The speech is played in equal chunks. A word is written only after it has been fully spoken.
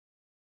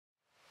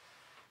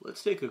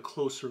let's take a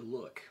closer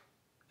look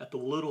at the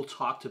little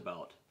talked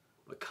about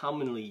but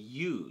commonly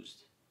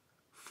used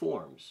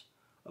forms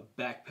of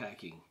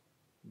backpacking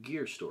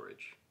gear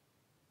storage.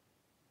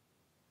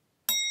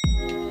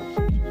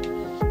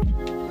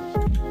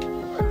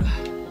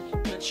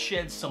 Let's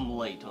shed some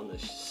light on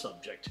this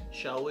subject,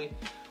 shall we?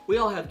 We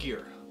all have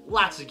gear,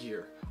 lots of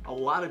gear. A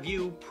lot of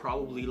you,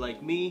 probably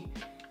like me,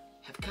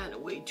 have kind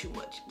of way too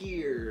much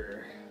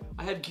gear.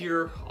 I have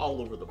gear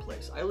all over the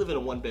place. I live in a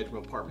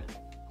one-bedroom apartment.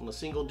 I'm a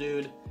single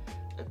dude.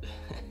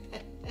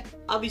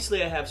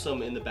 Obviously I have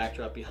some in the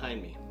backdrop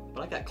behind me,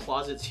 but I got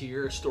closets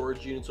here,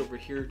 storage units over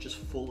here just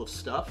full of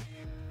stuff.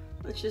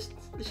 Let's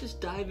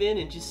just dive in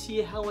and just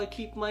see how I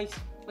keep my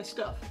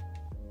stuff.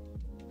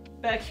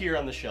 Back here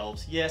on the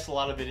shelves, yes, a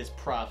lot of it is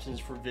props and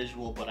is for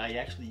visual, but I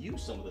actually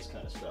use some of this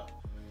kind of stuff.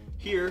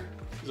 Here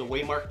is a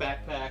Waymark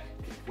backpack.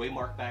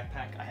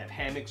 I have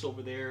hammocks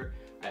over there.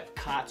 I have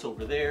cots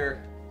over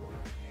there.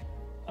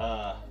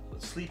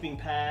 Sleeping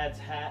pads,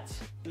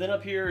 hats. And then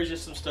up here is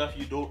just some stuff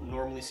you don't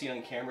normally see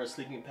on camera.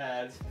 Sleeping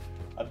pads,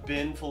 a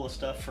bin full of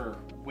stuff for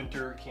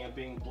winter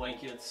camping,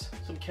 blankets,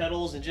 some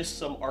kettles, and just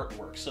some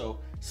artwork. So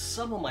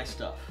some of my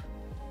stuff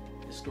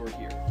is stored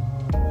here.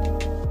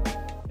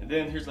 And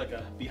then here's like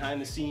a behind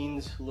the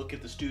scenes look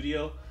at the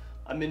studio.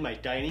 I'm in my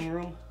dining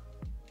room,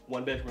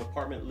 one bedroom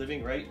apartment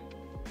living, right?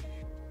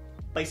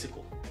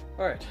 Bicycle.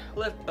 All right,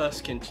 let us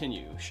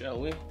continue,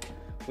 shall we?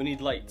 We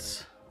need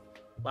lights,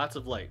 lots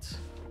of lights.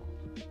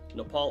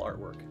 Nepal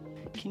artwork.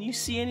 Can you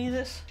see any of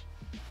this?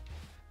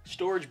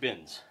 Storage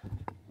bins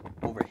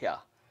over here.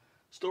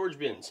 Storage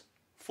bins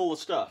full of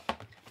stuff.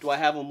 Do I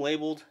have them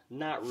labeled?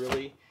 Not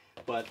really,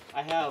 but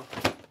I have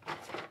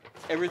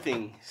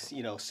everything,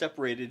 you know,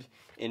 separated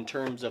in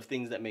terms of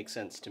things that make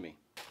sense to me.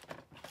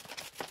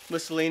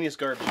 Miscellaneous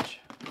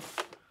garbage.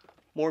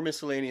 More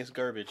miscellaneous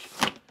garbage.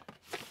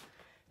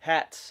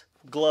 Hats,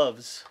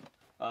 gloves,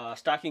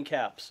 stocking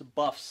caps,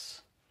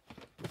 buffs,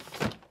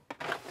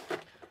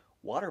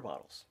 water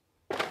bottles,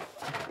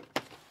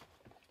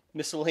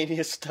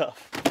 miscellaneous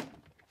stuff.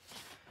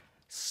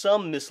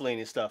 Some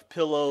miscellaneous stuff,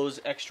 pillows,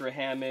 extra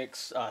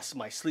hammocks,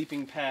 my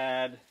sleeping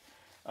pad,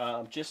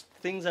 just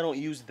things I don't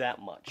use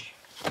that much.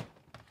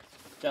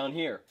 Down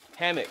here,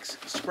 hammocks,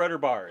 spreader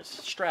bars,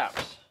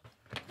 straps.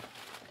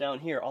 Down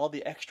here, all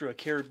the extra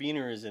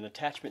carabiners and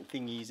attachment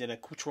thingies and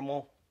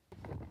accoutrements.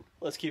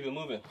 Let's keep it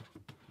moving.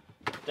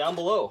 Down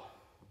below,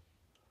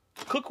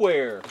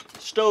 cookware,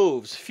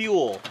 stoves,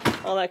 fuel,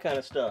 all that kind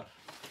of stuff.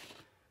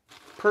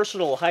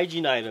 Personal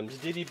hygiene items,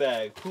 ditty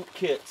bag, poop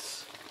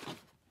kits,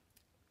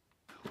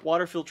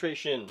 water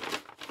filtration,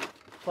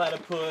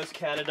 platypus,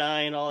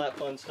 catadine, all that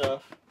fun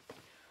stuff.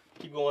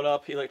 Keep going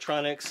up,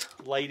 electronics,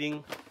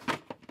 lighting,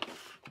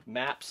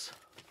 maps,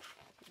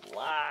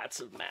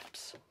 lots of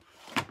maps.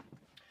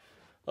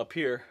 Up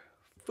here,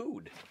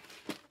 food,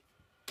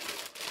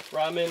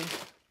 ramen,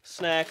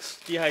 snacks,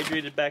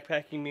 dehydrated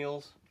backpacking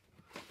meals,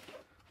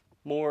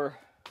 more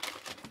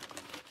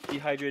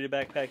dehydrated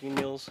backpacking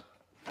meals,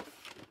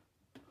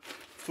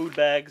 food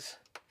bags,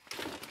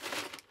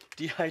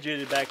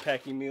 dehydrated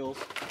backpacking meals,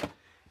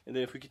 and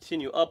then if we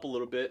continue up a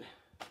little bit,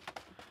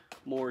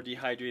 more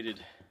dehydrated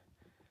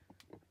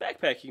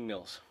backpacking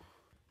meals.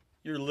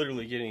 You're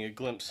literally getting a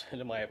glimpse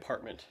into my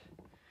apartment.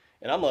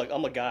 And I'm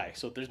a guy,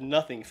 so there's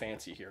nothing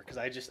fancy here because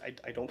I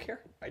don't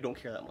care. I don't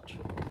care that much.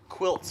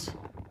 Quilts.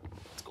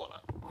 What's going on?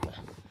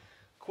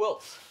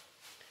 Quilts.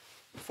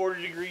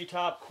 40-degree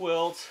top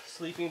quilts,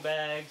 sleeping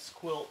bags,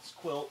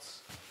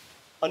 quilts,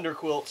 under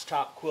quilts,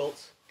 top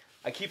quilts.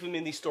 I keep them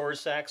in these storage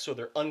sacks so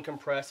they're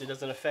uncompressed. It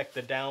doesn't affect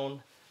the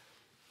down.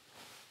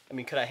 I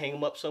mean, could I hang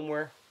them up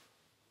somewhere?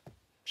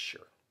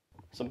 Sure.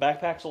 Some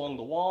backpacks along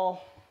the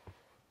wall.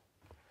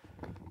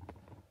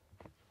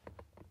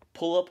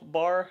 Pull-up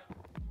bar.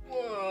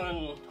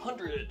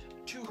 100,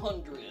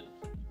 200,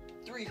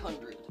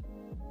 300,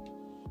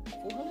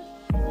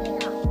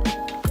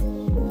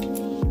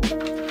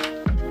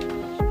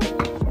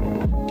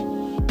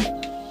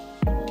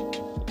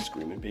 400?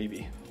 Screaming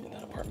baby in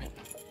that apartment.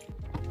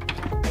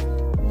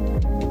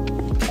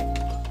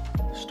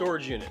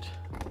 Storage unit,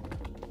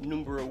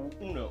 numero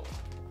uno.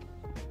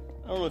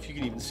 I don't know if you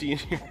can even see in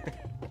here.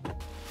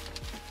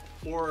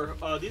 Or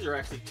these are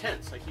actually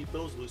tents. I keep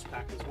those loose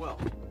packed as well.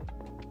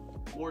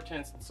 More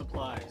tents and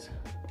supplies,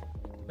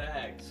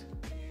 bags,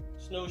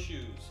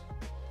 snowshoes,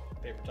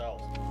 paper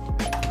towels.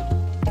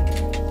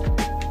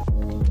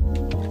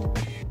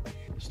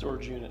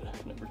 Storage unit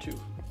number 2.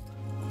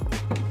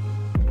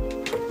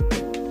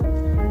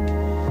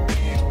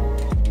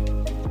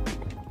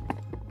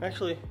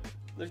 Actually,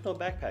 there's no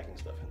backpacking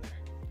stuff in there.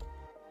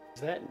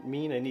 Does that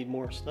mean I need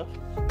more stuff?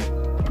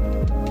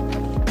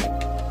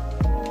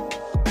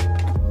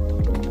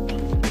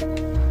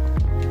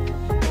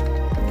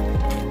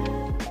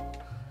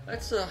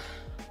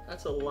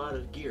 That's a lot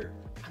of gear.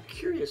 I'm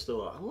curious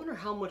though, I wonder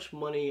how much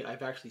money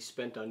I've actually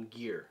spent on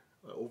gear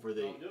over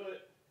the... Don't do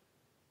it.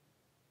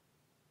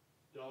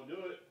 Don't do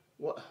it.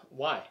 What?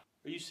 Why?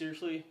 Are you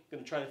seriously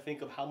going to try to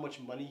think of how much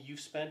money you've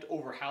spent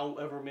over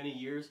however many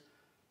years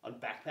on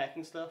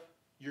backpacking stuff?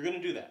 You're going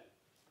to do that.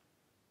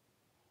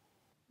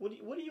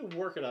 What are you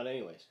working on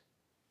anyways?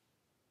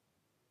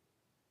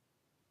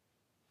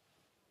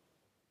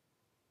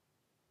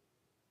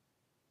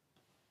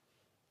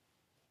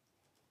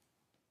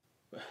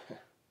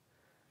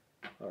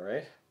 All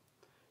right.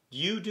 Do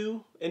you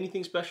do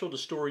anything special to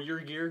store your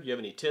gear? Do you have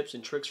any tips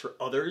and tricks for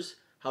others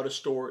how to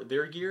store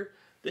their gear?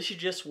 This is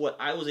just what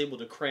I was able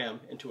to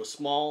cram into a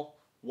small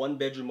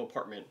one-bedroom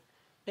apartment,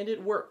 and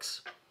it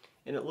works.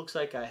 And it looks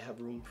like I have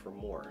room for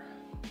more.